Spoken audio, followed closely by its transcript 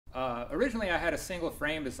originally I had a single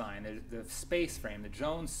frame design, the Spaceframe, the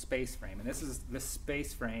Jones Spaceframe, and this is the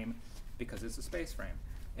Spaceframe because it's a space frame.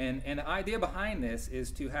 And the idea behind this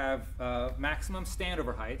is to have maximum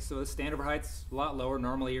standover height. So the standover height's a lot lower.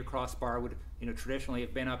 Normally your crossbar would, traditionally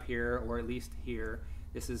have been up here or at least here.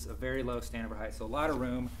 This is a very low standover height, so a lot of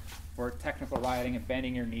room for technical riding and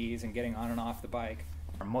bending your knees and getting on and off the bike.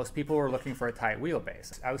 Most people were looking for a tight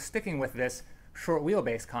wheelbase. I was sticking with this short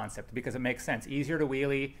wheelbase concept because it makes sense. Easier to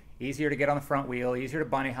wheelie, easier to get on the front wheel, easier to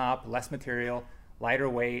bunny hop, less material, lighter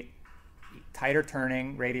weight, tighter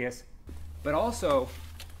turning radius. But also,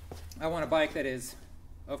 I want a bike that is,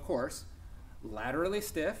 of course, laterally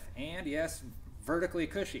stiff and, yes, vertically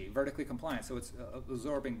cushy, vertically compliant, so it's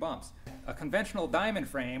absorbing bumps. A conventional diamond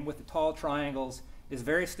frame with the tall triangles is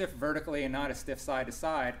very stiff vertically and not as stiff side to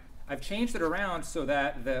side. I've changed it around so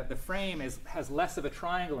that the frame has less of a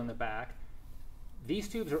triangle in the back. These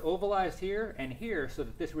tubes are ovalized here and here so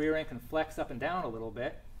that this rear end can flex up and down a little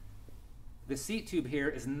bit. The seat tube here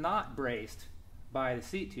is not braced by the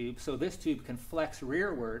seat tube, so this tube can flex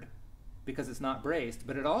rearward because it's not braced,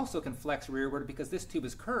 but it also can flex rearward because this tube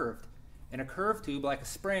is curved. And a curved tube, like a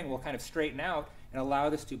spring, will kind of straighten out and allow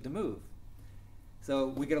this tube to move. So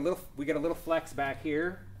we get a little flex back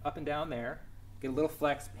here, up and down there. Get a little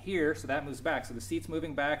flex here, so that moves back. So the seat's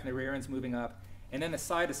moving back and the rear end's moving up. And then the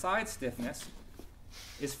side-to-side stiffness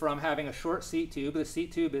is from having a short seat tube. The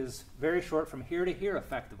seat tube is very short from here to here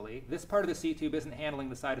effectively. This part of the seat tube isn't handling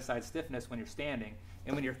the side-to-side stiffness when you're standing.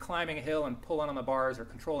 And when you're climbing a hill and pulling on the bars or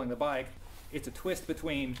controlling the bike, it's a twist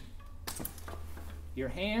between your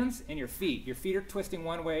hands and your feet. Your feet are twisting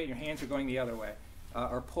one way and your hands are going the other way,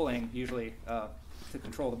 or pulling usually to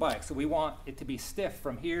control the bike. So we want it to be stiff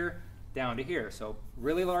from here down to here. So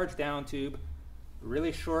really large down tube,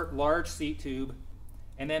 really short, large seat tube,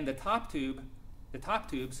 and then the top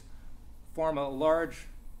tubes form a large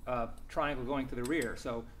triangle going to the rear.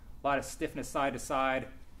 So a lot of stiffness side to side,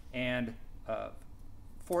 and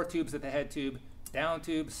 4 tubes at the head tube, down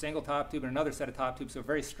tube, single top tube, and another set of top tubes, so a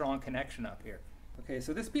very strong connection up here. Okay,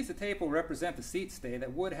 so this piece of tape will represent the seat stay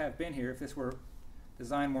that would have been here if this were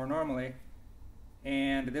designed more normally.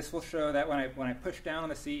 And this will show that when I push down on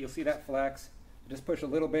the seat, you'll see that flex. Just push a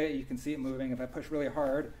little bit, you can see it moving. If I push really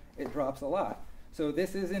hard, it drops a lot. So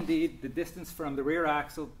this is indeed the distance from the rear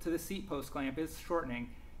axle to the seat post clamp is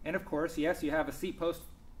shortening. And of course, yes, you have a seat post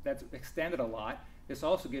that's extended a lot. This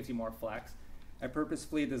also gives you more flex. I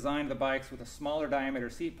purposefully designed the bikes with a smaller diameter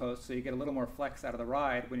seat post so you get a little more flex out of the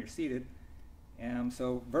ride when you're seated.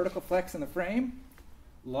 So vertical flex in the frame,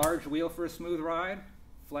 large wheel for a smooth ride,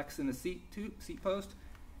 flex in the seat post,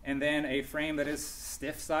 and then a frame that is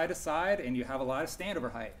stiff side to side, and you have a lot of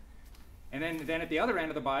standover height. And then at the other end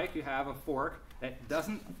of the bike, you have a fork that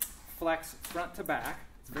doesn't flex front to back.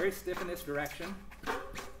 It's very stiff in this direction,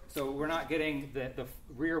 so we're not getting the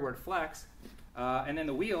rearward flex. And then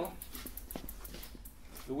the wheel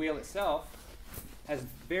itself has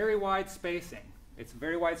very wide spacing. It's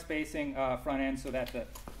very wide spacing front end so that the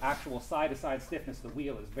actual side-to-side stiffness of the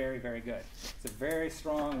wheel is very, very good. It's a very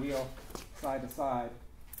strong wheel side to side.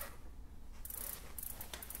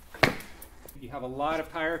 You have a lot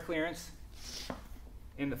of tire clearance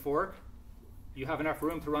in the fork. You have enough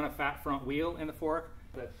room to run a fat front wheel in the fork.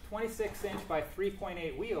 The 26-inch by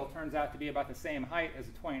 3.8 wheel turns out to be about the same height as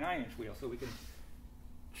a 29-inch wheel, so we can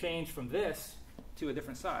change from this to a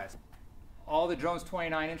different size. All the Jones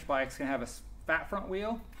 29-inch bikes can have a fat front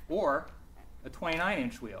wheel or a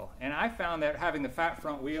 29-inch wheel. And I found that having the fat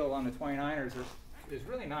front wheel on the 29ers is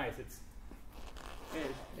really nice.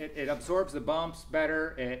 It absorbs the bumps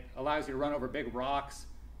better. It allows you to run over big rocks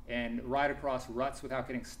and ride across ruts without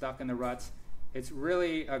getting stuck in the ruts. It's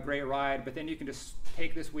really a great ride, but then you can just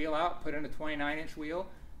take this wheel out, put in a 29-inch wheel,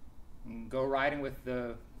 and go riding with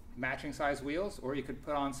the matching size wheels, or you could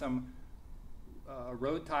put on some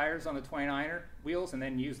road tires on the 29er wheels and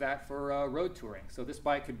then use that for road touring. So this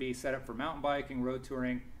bike could be set up for mountain biking, road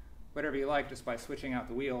touring, whatever you like, just by switching out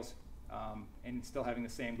the wheels and still having the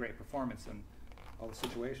same great performance in all the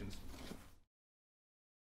situations.